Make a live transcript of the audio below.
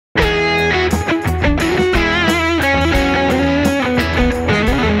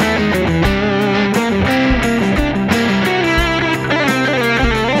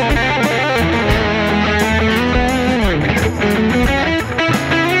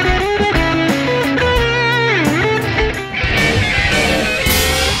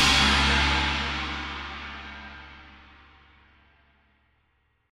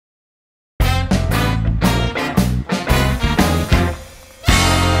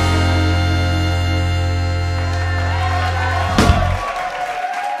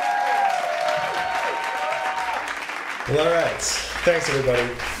Well, all right. Thanks, everybody.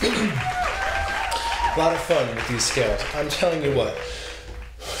 A lot of fun with these scales. I'm telling you what.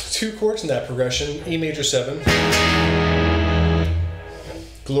 2 chords in that progression, E major 7.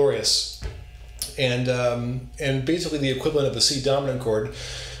 Glorious. And basically the equivalent of a C dominant chord.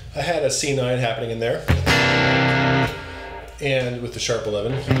 I had a C9 happening in there. And with the sharp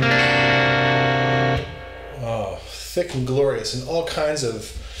 11. Oh, thick and glorious, and all kinds of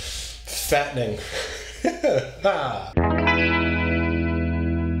fattening. Well,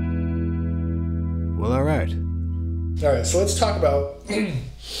 all right. All right, so let's talk about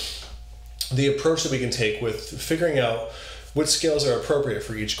the approach that we can take with figuring out what scales are appropriate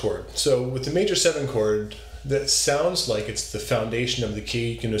for each chord. So with the major 7 chord, that sounds like it's the foundation of the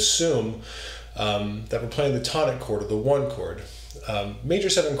key. You can assume that we're playing the tonic chord or the 1 chord. Major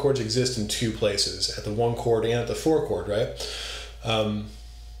 7 chords exist in 2 places, at the 1 chord and at the 4 chord, right?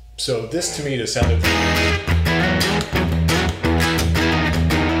 So this to me just sounded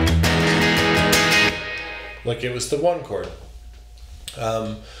like it was the 1 chord.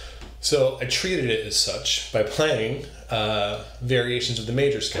 So I treated it as such by playing variations of the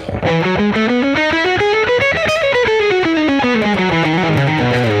major scale.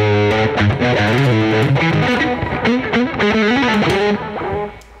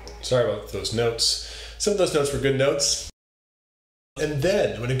 Sorry about those notes. Some of those notes were good notes. And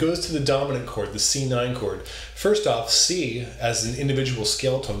then, when it goes to the dominant chord, the C9 chord, first off, C as an individual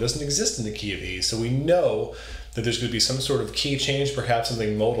scale tone doesn't exist in the key of E, so we know that there's going to be some sort of key change, perhaps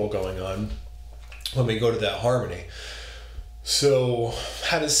something modal going on when we go to that harmony. So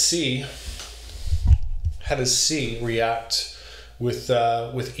how does C react with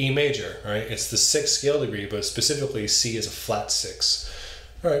E major, right? It's the 6th scale degree, but specifically C is a flat 6.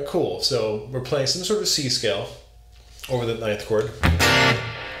 All right, cool. So we're playing some sort of C scale over the 9th chord.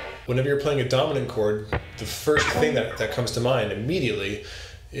 Whenever you're playing a dominant chord, the first thing that comes to mind immediately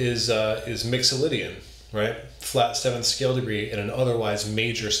is Mixolydian, right? Flat 7th scale degree in an otherwise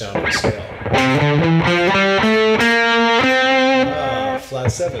major sounding scale.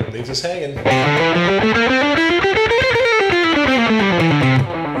 Flat 7 leaves us hanging.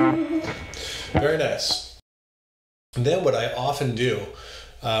 Very nice. And then what I often do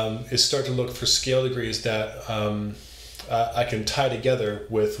is start to look for scale degrees that I can tie together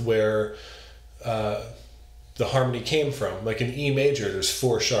with where the harmony came from. Like in E major, there's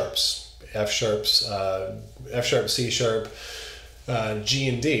 4 sharps: F sharp, C sharp, G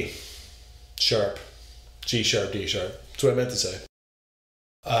and D sharp, G sharp, D sharp. That's what I meant to say.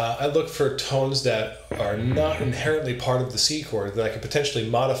 I look for tones that are not inherently part of the C chord that I could potentially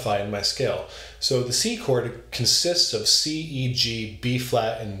modify in my scale. So the C chord consists of C, E, G, B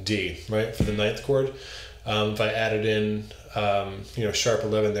flat, and D, right, for the 9th chord. If I added in, sharp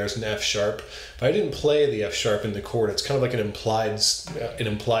 11, there's an F sharp. But I didn't play the F sharp in the chord. It's kind of like an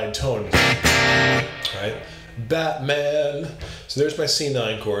implied tone, right? Batman. So there's my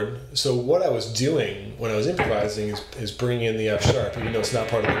C9 chord. So what I was doing when I was improvising is bringing in the F sharp, even though it's not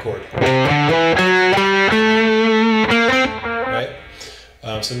part of the chord. Right?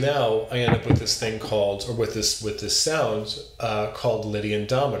 So now I end up with this thing called, or with this sound called Lydian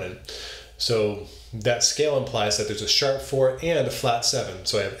dominant. So that scale implies that there's a sharp 4 and a flat 7.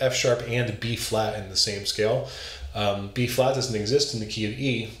 So I have F sharp and B flat in the same scale. B flat doesn't exist in the key of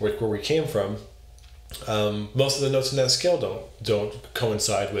E, where we came from. Most of the notes in that scale don't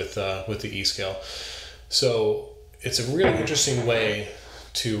coincide with the E scale. So it's a really interesting way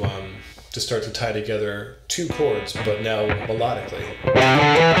to start to tie together 2 chords, but now melodically.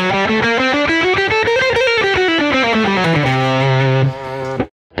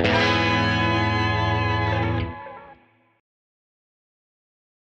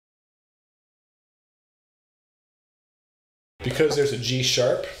 Because there's a G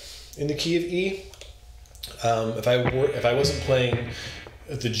sharp in the key of E, if I wasn't playing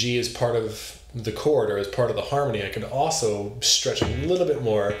the G as part of the chord or as part of the harmony, I could also stretch a little bit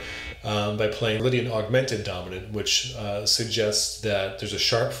more by playing Lydian augmented dominant, which suggests that there's a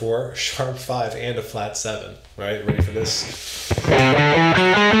sharp 4, sharp 5, and a flat 7. Right? Ready for this?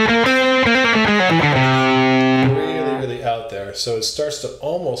 Really, really out there. So it starts to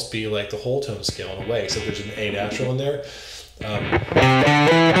almost be like the whole tone scale in a way, except there's an A natural in there.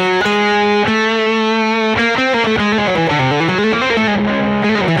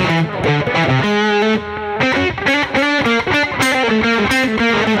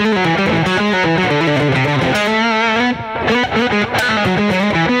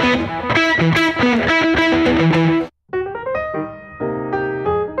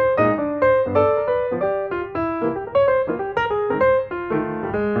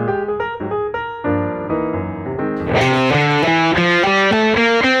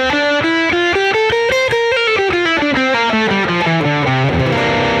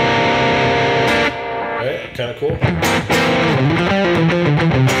 Kind of cool.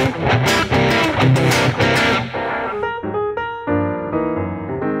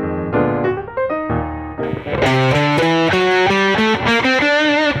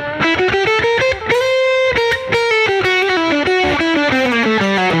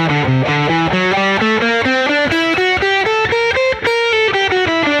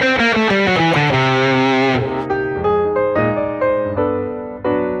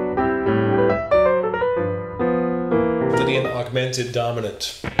 Augmented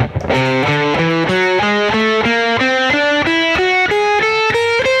dominant.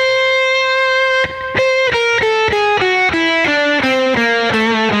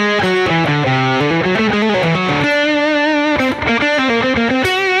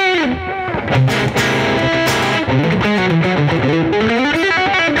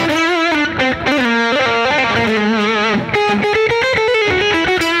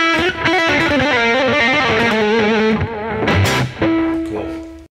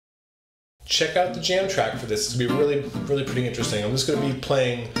 Check out the jam track for this. It's going to be really pretty interesting. I'm just going to be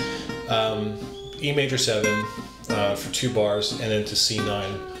playing E major 7 for 2 bars and then to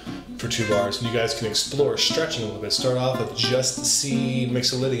C9 for 2 bars. And you guys can explore stretching a little bit. Start off with just C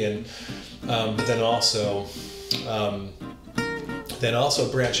Mixolydian, but then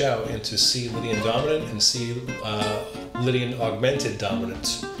also branch out into C Lydian dominant and C Lydian augmented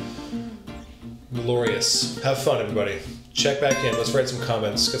dominant. Glorious. Have fun, everybody. Check back in. Let's write some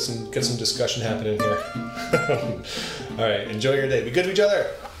comments. Get some discussion happening here. All right. Enjoy your day. Be good to each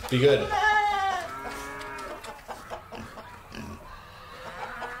other. Be good.